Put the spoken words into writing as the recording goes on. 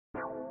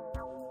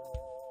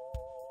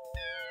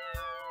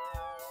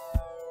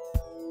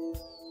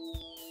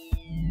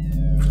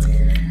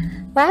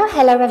Well,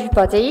 hello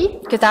everybody.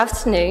 Good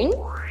afternoon.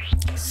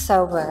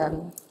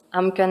 So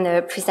I'm going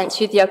to present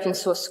you the Open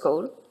Source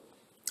School.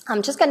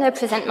 I'm just going to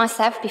present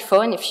myself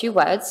before in a few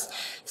words.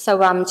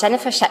 So I'm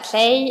Jennifer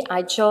Châtelet.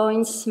 I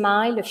joined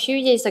Smile a few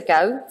years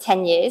ago,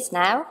 10 years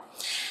now,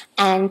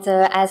 and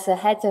as a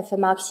head of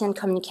marketing and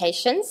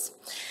communications.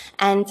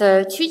 And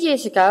 2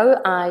 years ago,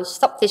 I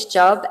stopped this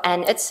job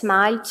and at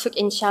Smile took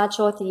in charge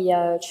of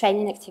the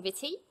training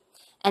activity.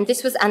 And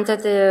this was under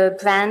the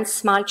brand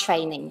Smile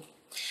Training.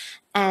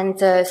 And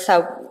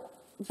so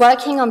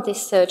working on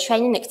this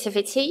training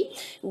activity,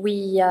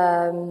 we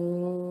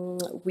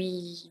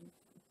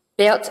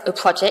built a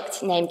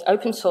project named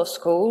Open Source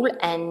School,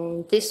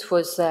 and this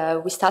was,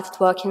 we started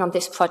working on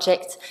this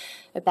project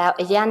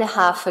about a year and a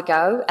half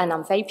ago, and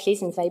I'm very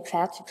pleased and very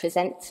proud to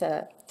present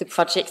the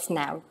project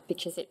now,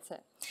 because it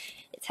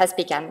has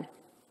begun.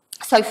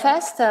 So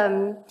first,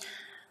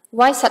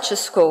 why such a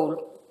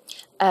school?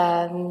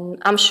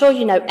 I'm sure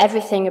you know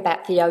everything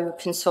about the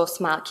open source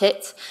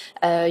market.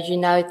 You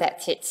know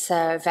that it's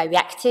very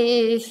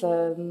active,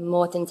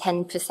 more than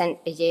 10%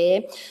 a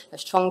year, a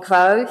strong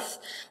growth,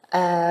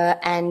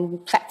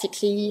 and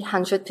practically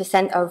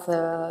 100% of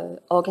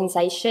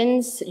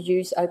organizations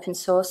use open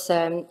source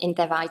in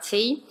their IT.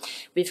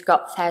 We've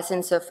got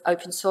thousands of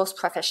open source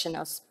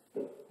professionals.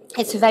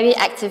 It's a very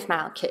active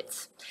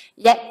market.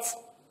 Yet,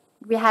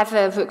 we have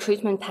a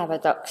recruitment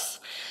paradox.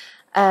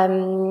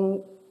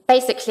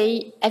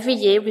 Basically, every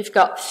year we've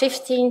got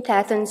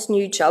 15,000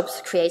 new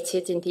jobs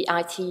created in the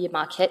IT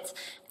market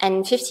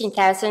and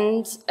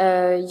 15,000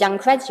 young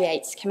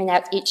graduates coming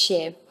out each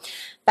year.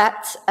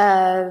 But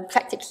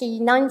practically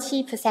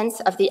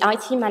 90% of the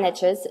IT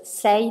managers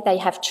say they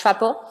have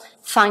trouble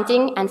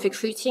finding and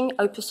recruiting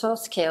open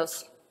source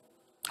skills.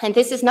 And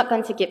this is not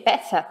going to get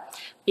better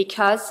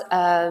because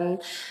more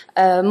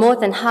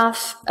than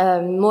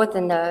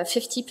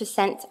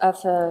 50%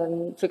 of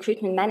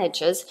recruitment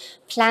managers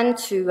plan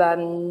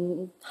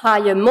to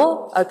hire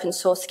more open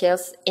source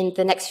skills in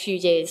the next few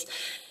years.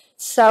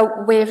 So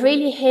we're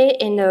really here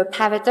in a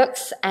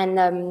paradox and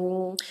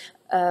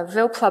a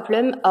real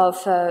problem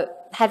of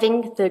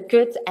having the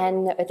good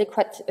and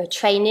adequate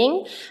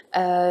training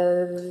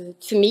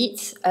to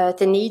meet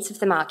the needs of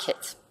the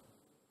market.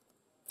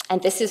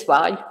 And this is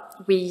why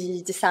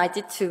we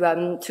decided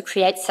to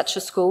create such a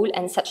school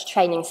and such a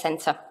training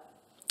center.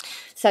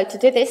 So to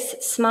do this,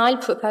 Smile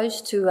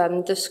proposed to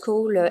the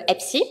school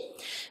EPSI,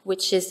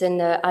 which is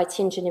an IT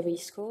engineering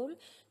school,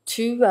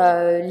 to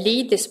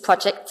lead this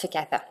project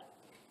together.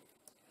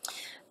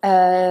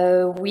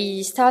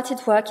 We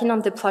started working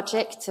on the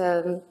project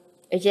a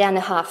year and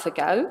a half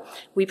ago.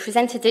 We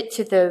presented it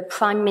to the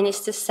Prime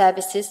Minister's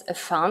Services of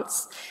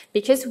France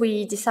because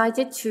we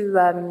decided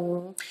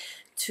to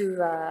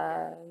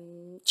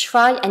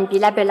try and be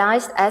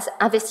labelized as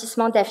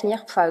Investissement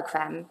d'Avenir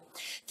Programme.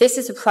 This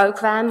is a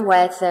program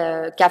where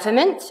the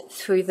government,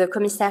 through the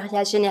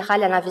Commissariat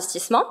Général à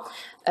l'Investissement,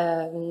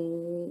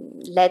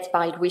 led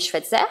by Louis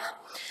Schweitzer,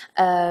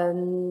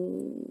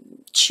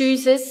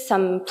 chooses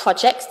some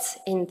projects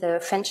in the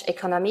French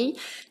economy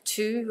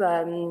to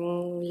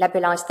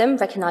labelize them,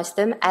 recognize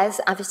them as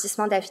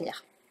Investissement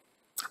d'Avenir.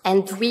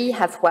 And we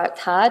have worked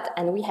hard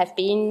and we have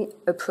been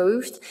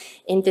approved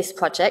in this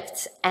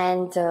project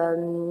and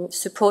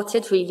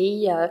supported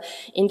really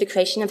in the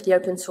creation of the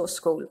open source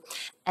school.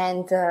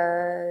 And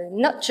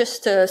not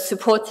just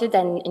supported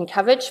and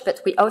encouraged,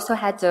 but we also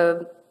had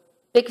a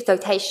big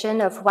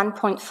dotation of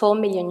 1.4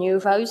 million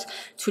euros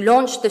to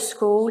launch the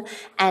school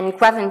and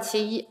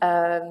guarantee,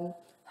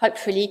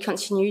 hopefully,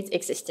 continued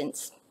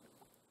existence.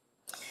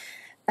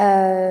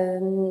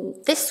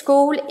 This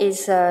school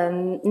is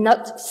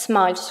not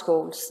Smile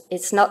schools.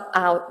 It's not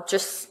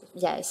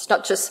it's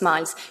not just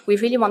Smiles. We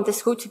really want the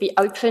school to be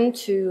open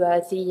to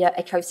the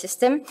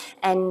ecosystem.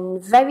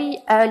 And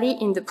very early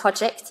in the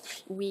project,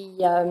 we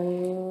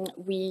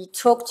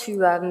talked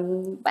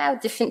to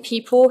different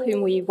people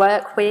whom we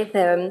work with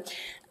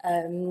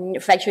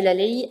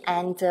regularly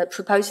and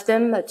proposed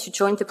them to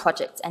join the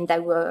project, and they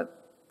were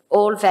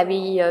all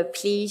very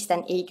pleased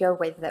and eager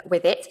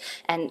with it,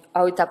 and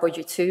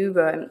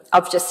OW2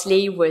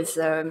 obviously was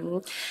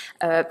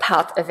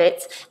part of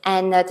it.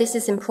 And this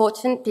is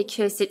important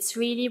because it's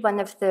really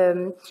one of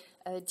the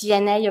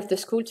DNA of the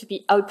school to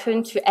be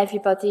open to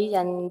everybody,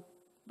 and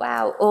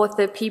all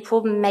the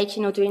people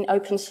making or doing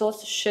open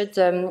source should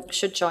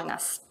join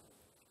us.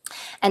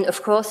 And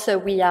of course,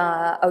 we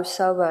are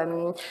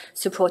also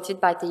supported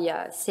by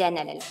the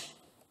CNLL.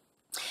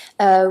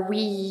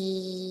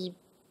 We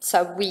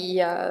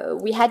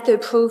had the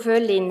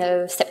approval in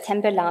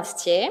September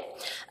last year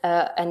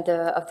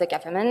of the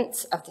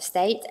government, of the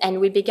state, and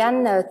we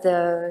began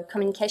the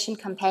communication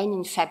campaign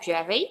in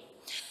February.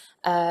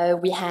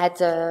 We had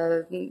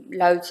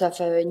loads of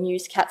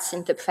news cuts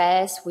in the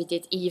press, we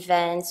did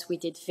events, we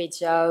did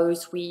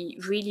videos, we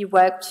really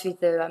worked to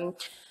the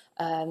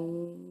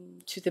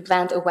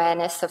brand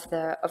awareness of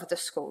the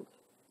school.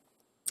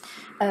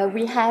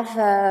 We have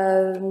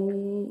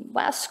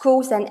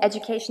schools and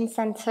education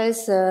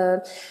centers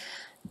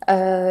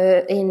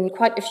in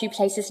quite a few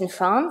places in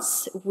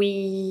France.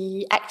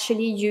 We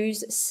actually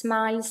use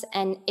Smiles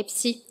and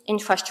EPSI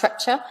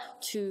infrastructure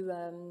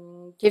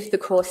to give the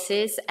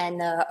courses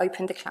and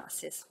open the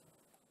classes.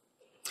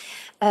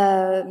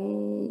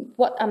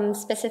 What I'm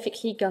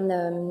specifically going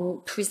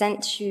to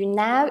present to you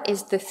now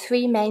is the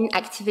three main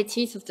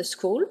activities of the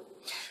school.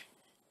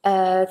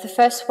 The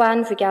first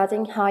one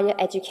regarding higher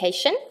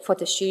education for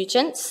the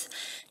students.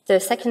 The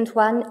second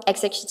one,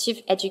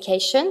 executive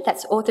education.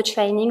 That's all the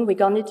training we're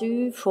going to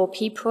do for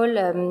people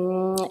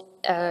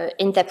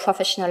in their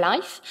professional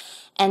life.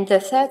 And the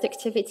third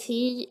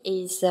activity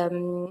is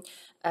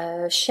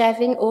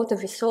sharing all the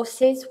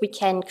resources we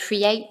can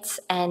create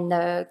and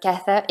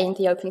gather in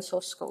the open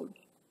source school.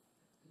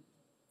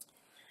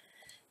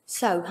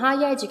 So,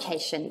 higher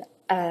education.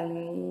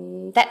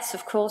 That's,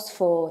 of course,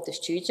 for the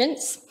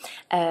students.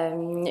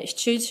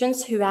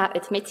 Students who are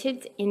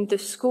admitted in the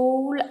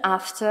school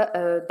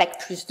after Bac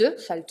plus 2,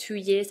 so 2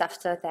 years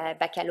after their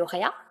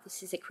baccalaureate.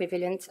 This is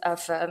equivalent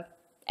of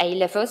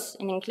A-levels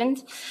in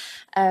England.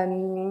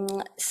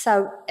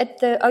 So at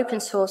the open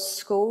source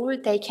school,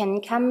 they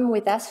can come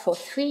with us for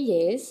 3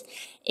 years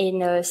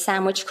in a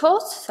sandwich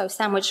course. So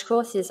sandwich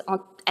course is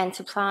on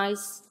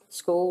enterprise,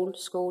 school,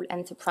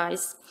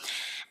 enterprise.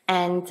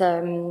 And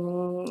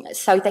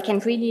so they can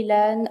really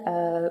learn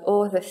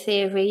all the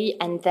theory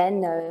and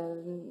then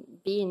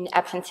be in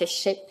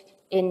apprenticeship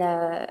in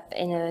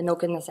an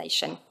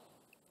organization.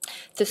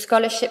 The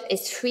scholarship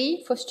is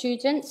free for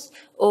students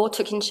or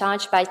taken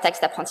charge by taxe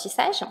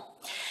d'apprentissage.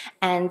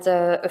 And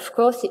of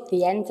course, at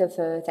the end of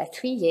their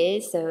 3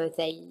 years,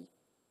 they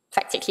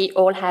practically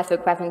all have a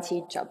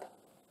guaranteed job.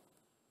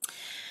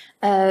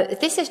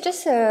 This is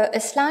just a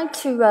slide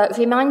to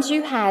remind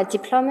you how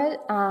diplomas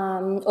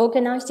are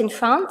organized in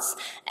France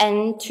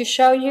and to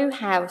show you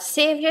how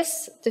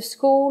serious the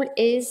school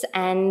is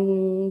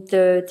and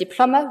the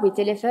diploma we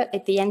deliver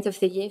at the end of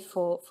the year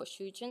for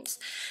students.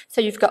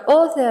 So you've got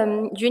all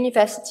the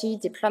university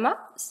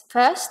diplomas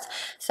first.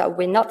 So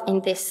we're not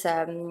in this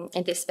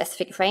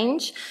specific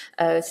range.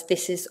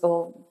 This is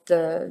all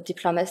the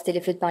diplomas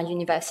delivered by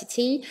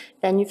university.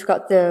 Then you've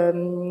got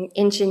the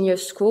engineer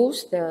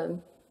schools, the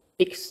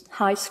big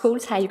high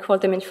schools, how you call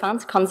them in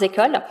France, grandes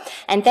écoles.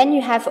 And then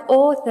you have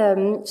all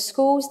the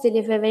schools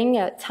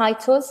delivering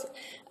titles,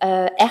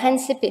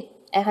 RNCP.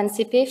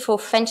 RNCP for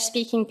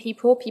French-speaking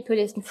people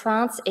in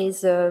France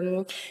is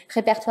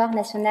Répertoire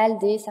National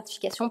des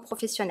Certifications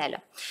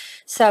Professionnelles.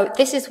 So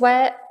this is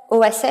where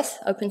OSS,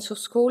 Open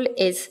Source School,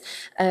 is.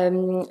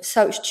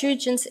 So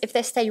students, if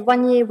they stay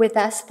 1 year with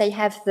us, they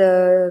have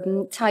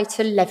the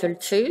title level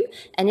 2.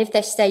 And if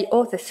they stay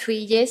all the 3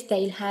 years,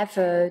 they'll have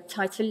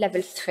title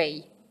level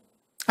 3.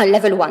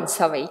 Level 1,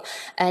 sorry.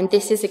 And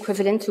this is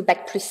equivalent to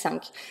Bac plus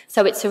 5.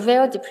 So it's a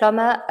real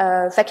diploma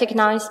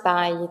recognized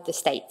by the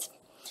state.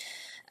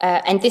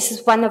 And this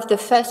is one of the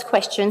first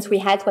questions we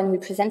had when we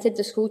presented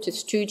the school to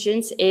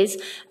students is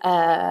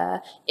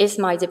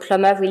my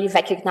diploma really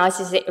recognized?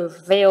 Is it a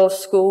real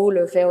school,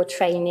 a real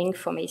training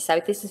for me?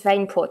 So this is very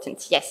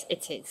important. Yes,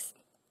 it is.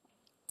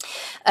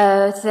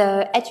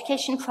 The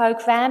education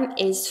program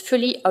is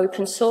fully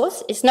open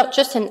source. It's not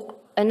just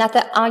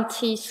another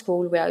IT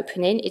school we're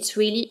opening. It's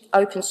really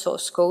open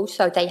source school.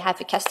 So they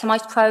have a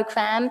customized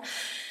program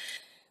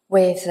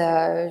with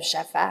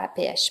Java,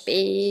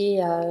 PHP,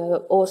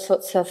 all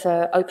sorts of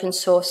open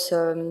source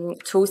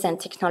tools and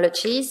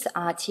technologies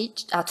are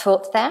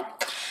taught there.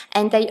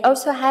 And they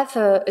also have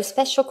a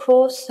special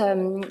course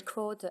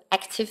called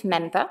Active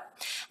Member.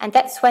 And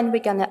that's when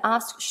we're going to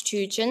ask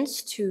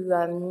students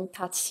to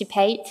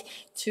participate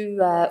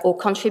to or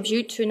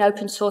contribute to an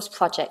open source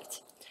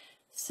project.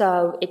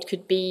 So it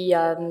could be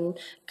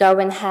go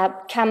and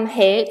come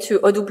here to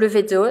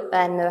OW2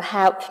 and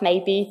help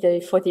maybe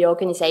for the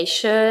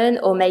organization,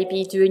 or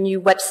maybe do a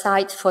new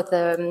website for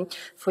the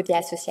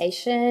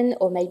association,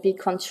 or maybe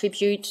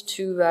contribute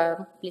to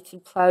a little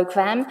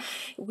program.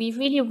 We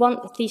really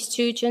want these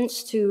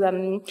students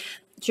to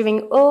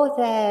during all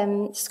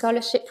their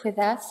scholarship with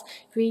us,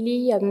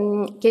 really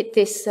get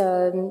this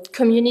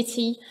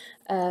community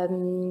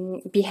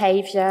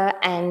behavior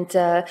and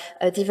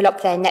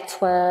develop their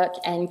network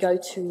and go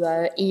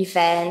to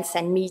events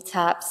and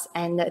meetups,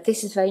 and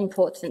this is very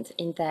important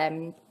in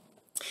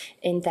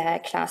their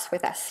class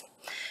with us.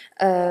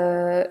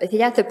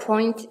 The other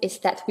point is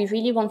that we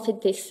really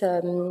wanted this,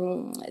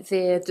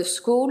 the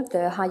school,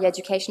 the higher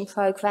education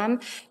program,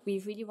 we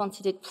really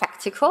wanted it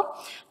practical.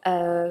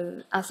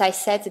 As I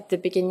said at the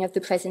beginning of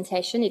the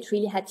presentation, it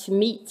really had to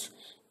meet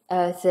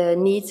the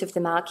needs of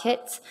the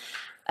market.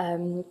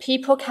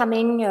 People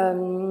coming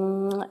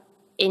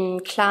in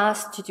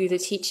class to do the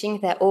teaching,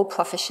 they're all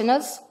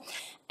professionals,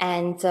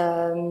 and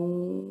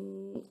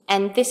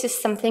this is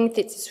something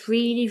that's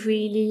really,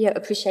 really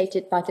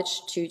appreciated by the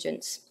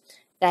students.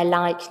 They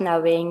like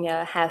knowing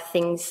how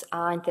things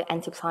are in the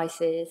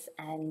enterprises,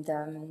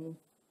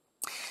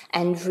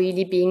 and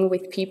really being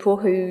with people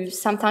who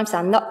sometimes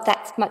are not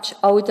that much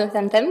older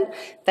than them,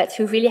 but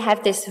who really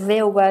have this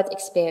real-world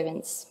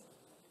experience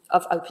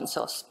of open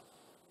source.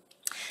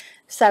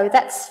 So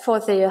that's for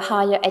the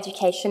higher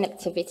education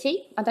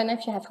activity. I don't know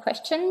if you have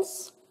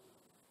questions.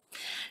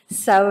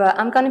 So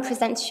I'm going to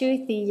present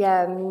you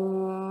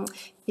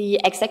the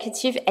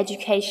executive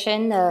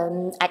education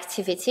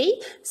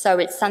activity. So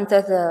it's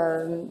under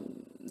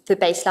the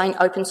baseline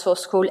open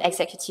source school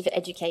executive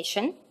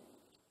education.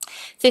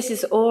 This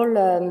is all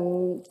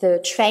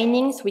the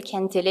trainings we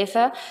can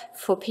deliver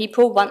for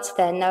people once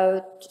they're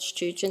not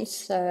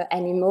students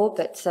anymore,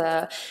 but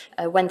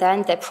when they're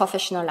in their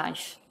professional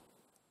life.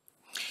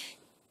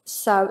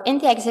 So in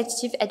the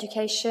executive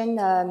education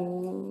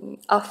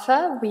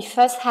offer, we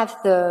first have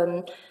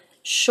the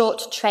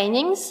short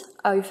trainings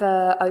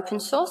over open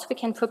source we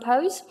can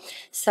propose.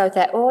 So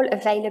they're all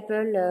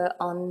available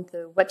on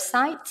the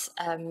website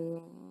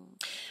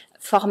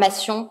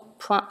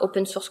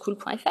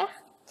formation.opensourceschool.fr.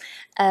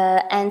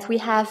 And we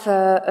have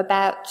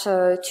about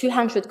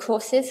 200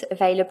 courses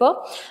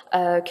available,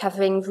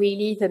 covering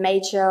really the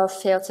major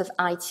fields of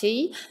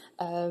IT.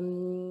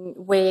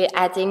 We're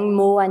adding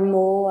more and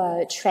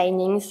more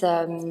trainings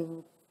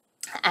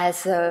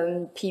as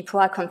people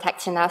are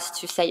contacting us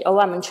to say, "Oh,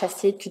 I'm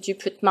interested. Could you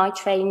put my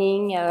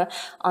training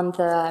on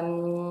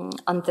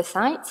the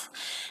site?"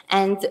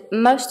 And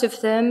most of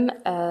them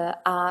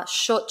are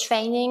short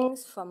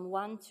trainings from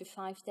 1 to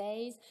 5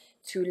 days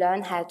to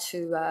learn how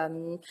to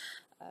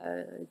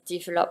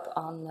develop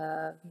on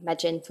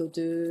Magento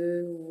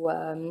 2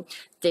 or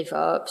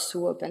DevOps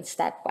or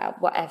OpenStack, well,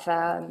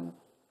 whatever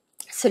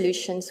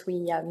solutions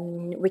we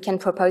can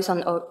propose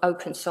on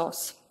open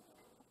source.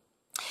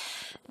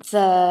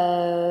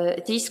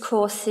 These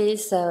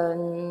courses,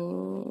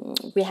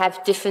 we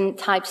have different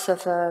types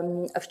of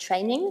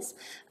trainings,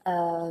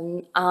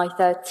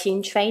 either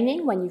team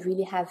training, when you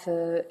really have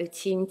a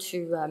team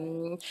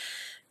to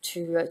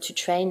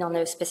train on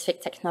a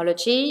specific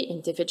technology,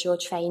 individual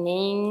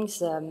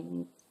trainings,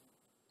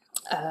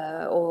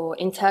 or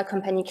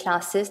inter-company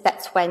classes.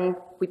 That's when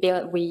we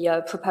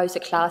propose a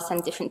class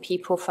and different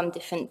people from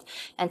different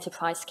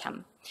enterprise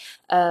come.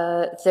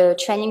 The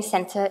training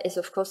center is,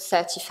 of course,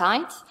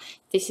 certified.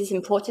 This is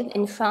important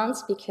in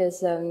France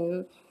because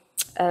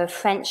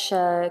French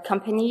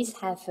companies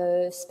have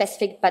a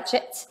specific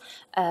budget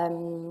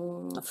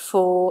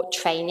for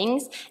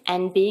trainings,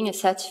 and being a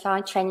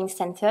certified training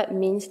center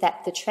means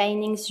that the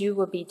trainings you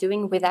will be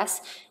doing with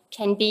us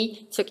can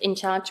be took in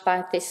charge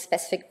by this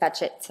specific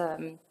budget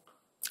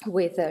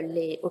with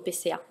les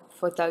OPCA,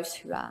 for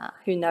those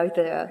who know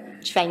the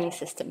training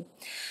system.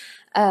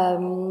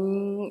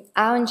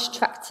 Our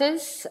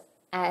instructors,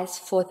 as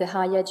for the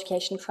higher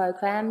education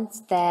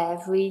programs, they're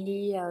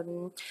really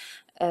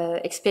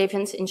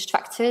experienced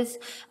instructors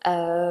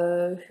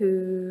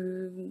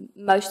who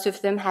most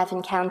of them have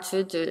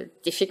encountered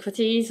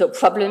difficulties or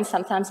problems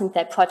sometimes in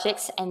their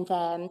projects, and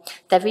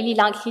they're really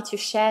likely to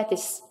share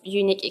this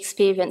unique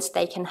experience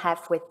they can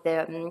have with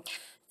the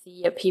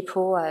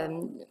people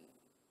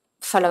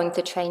following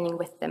the training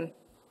with them.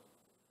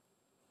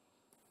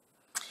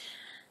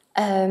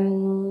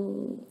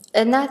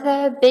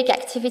 Another big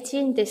activity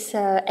in this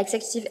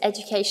executive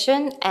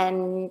education,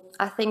 and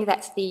I think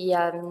that's the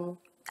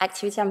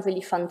activity I'm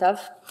really fond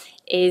of,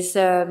 is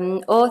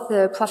all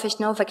the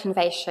professional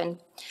reconversion.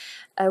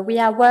 We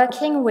are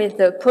working with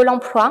the Pôle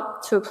emploi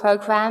to a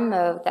program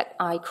that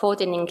I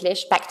called in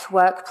English Back to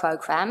Work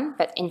program,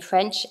 but in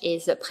French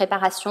is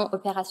Préparation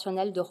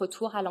opérationnelle de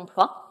retour à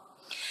l'emploi.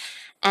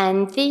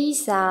 And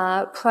these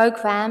are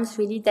programs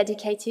really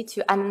dedicated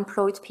to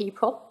unemployed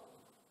people.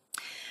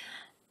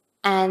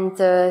 And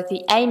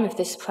the aim of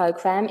this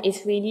program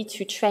is really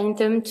to train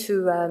them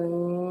to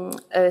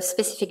a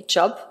specific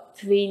job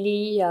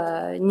really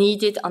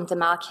needed on the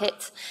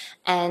market,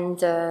 and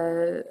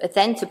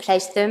then to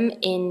place them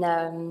in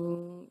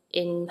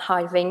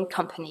hiring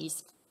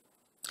companies.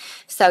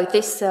 So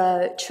this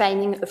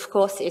training, of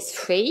course, is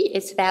free.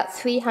 It's about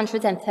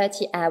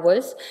 330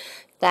 hours.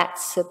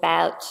 That's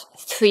about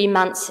 3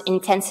 months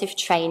intensive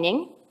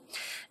training.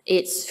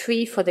 It's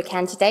free for the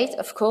candidate,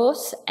 of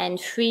course,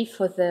 and free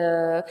for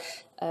the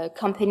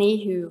company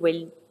who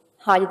will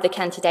hire the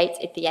candidate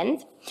at the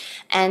end.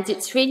 And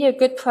it's really a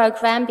good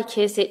program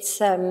because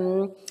it's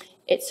a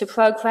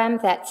program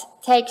that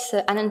takes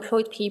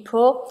unemployed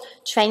people,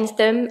 trains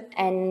them,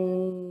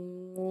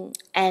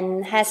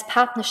 and has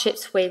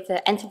partnerships with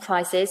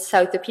enterprises.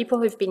 So the people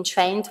who've been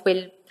trained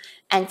will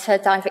enter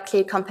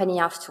directly a company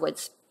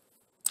afterwards.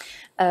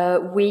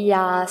 We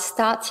are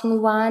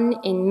starting one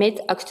in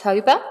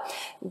mid-October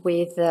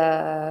with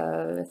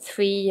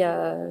 3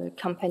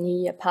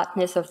 company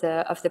partners of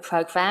the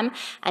program,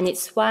 and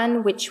it's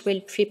one which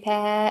will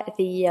prepare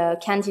the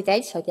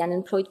candidates, so the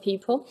unemployed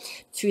people,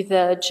 to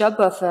the job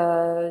of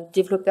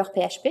developer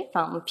PHP,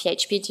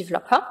 PHP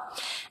developer.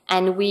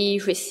 And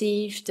we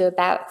received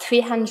about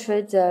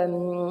 300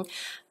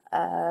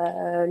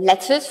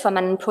 letters from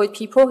unemployed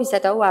people who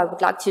said, "Oh, I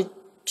would like to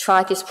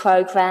try this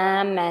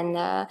program,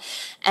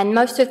 and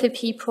most of the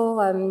people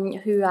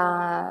who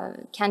are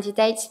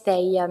candidates,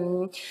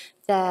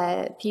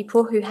 they're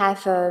people who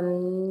have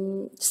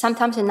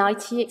sometimes an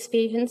IT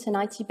experience, an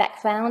IT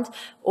background,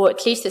 or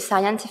at least a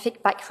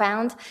scientific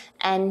background,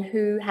 and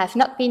who have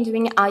not been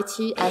doing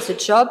IT as a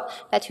job,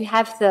 but who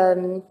have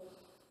the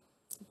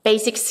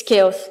basic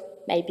skills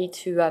maybe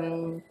to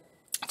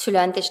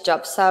learn this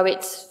job. So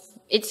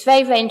it's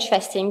very, very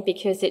interesting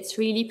because it's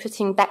really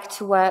putting back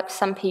to work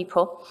some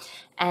people.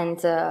 And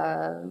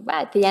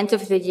well, at the end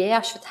of the year,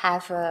 I should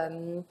have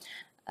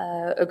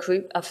a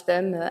group of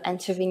them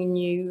entering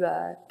new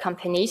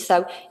companies.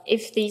 So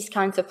if these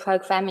kinds of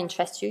programs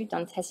interest you,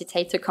 don't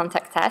hesitate to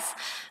contact us.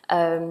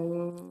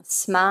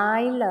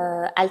 Smile,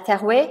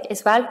 Alterway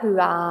as well, who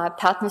are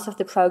partners of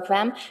the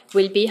program,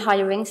 will be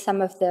hiring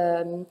some of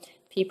the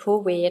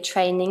people we are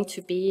training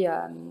to be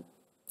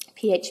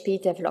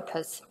PHP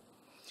developers.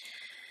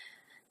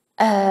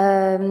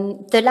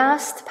 The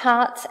last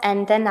part,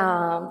 and then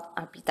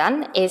I'll be done,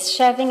 is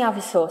sharing our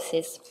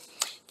resources.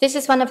 This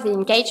is one of the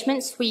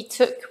engagements we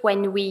took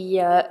when we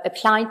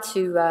applied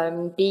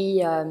to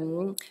be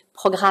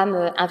Programme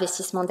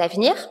Investissement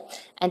d'Avenir,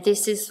 and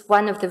this is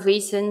one of the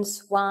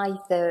reasons why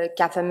the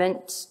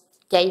government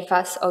gave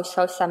us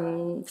also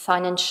some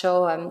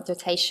financial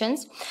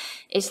dotations,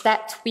 is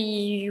that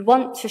we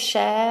want to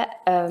share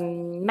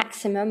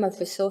maximum of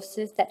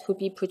resources that will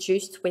be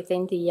produced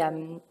within the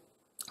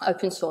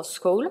open source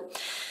school.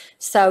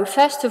 So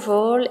first of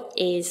all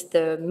is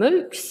the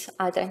MOOCs.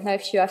 I don't know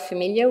if you are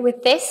familiar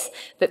with this,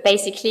 but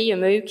basically a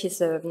MOOC is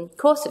a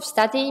course of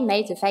study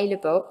made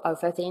available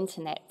over the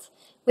internet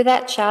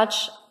without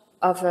charge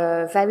of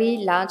a very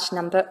large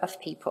number of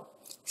people,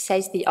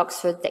 says the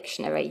Oxford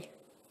Dictionary.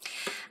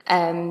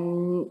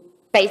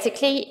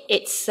 Basically,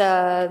 it's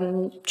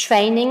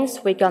trainings.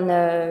 We're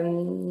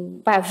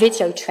gonna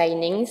video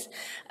trainings,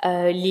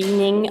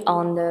 leaning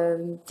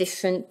on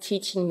different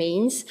teaching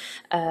means,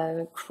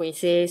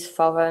 quizzes,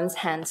 forums,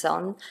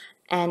 hands-on,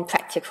 and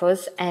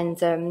practicals.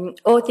 And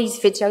all these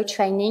video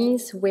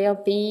trainings will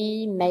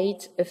be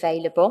made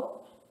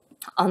available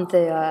on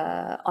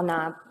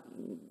our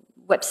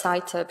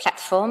website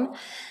platform.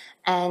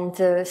 And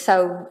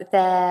so they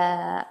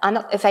are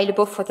not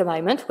available for the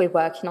moment. We're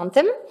working on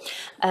them.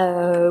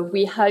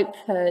 We hope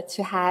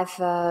to have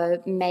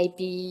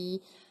maybe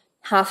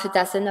half a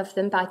dozen of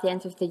them by the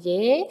end of the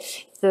year.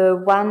 The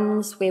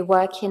ones we're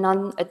working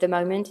on at the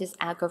moment is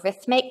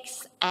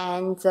algorithmics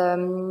and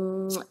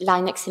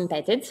Linux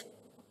embedded.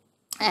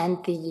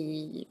 And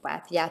the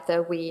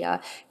other we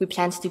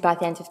plan to do by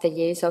the end of the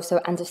year is also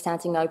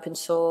understanding open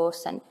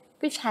source, and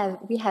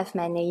we have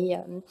many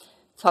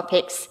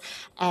topics,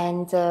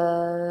 and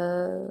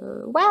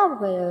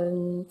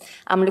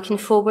I'm looking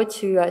forward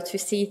to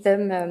see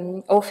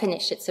them all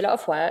finished. It's a lot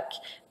of work,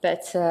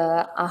 but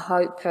I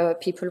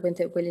hope people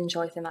will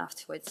enjoy them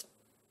afterwards.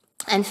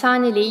 And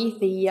finally,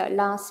 the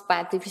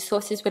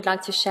resources we'd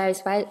like to share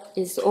as well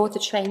is all the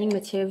training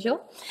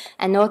material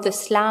and all the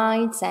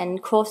slides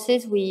and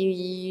courses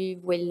we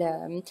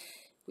will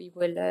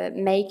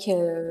make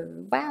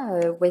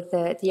with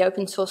the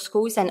open source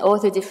schools and all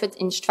the different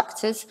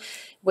instructors,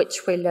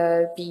 which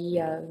will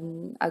be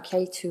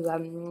okay to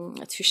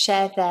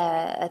share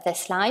their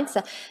slides.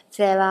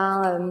 They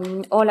are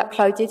all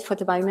uploaded for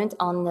the moment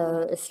on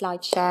a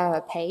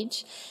SlideShare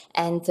page,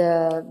 and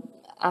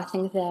I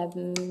think there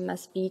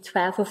must be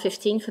 12 or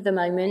 15 for the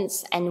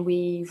moment, and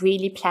we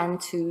really plan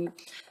to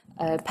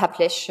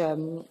publish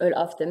all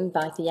of them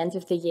by the end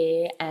of the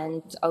year,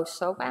 and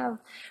also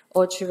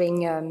or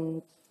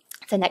during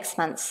the next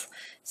month.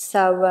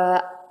 So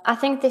I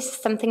think this is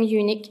something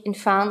unique in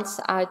France.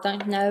 I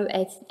don't know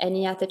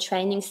any other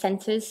training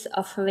centres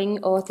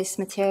offering all this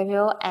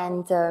material,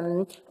 and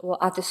or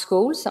other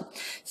schools.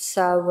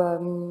 So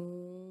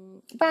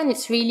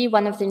it's really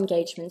one of the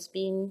engagements,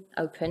 being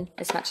open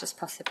as much as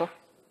possible.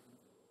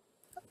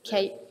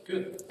 Okay.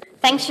 Good.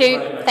 Thank you.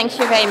 Thank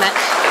you very much.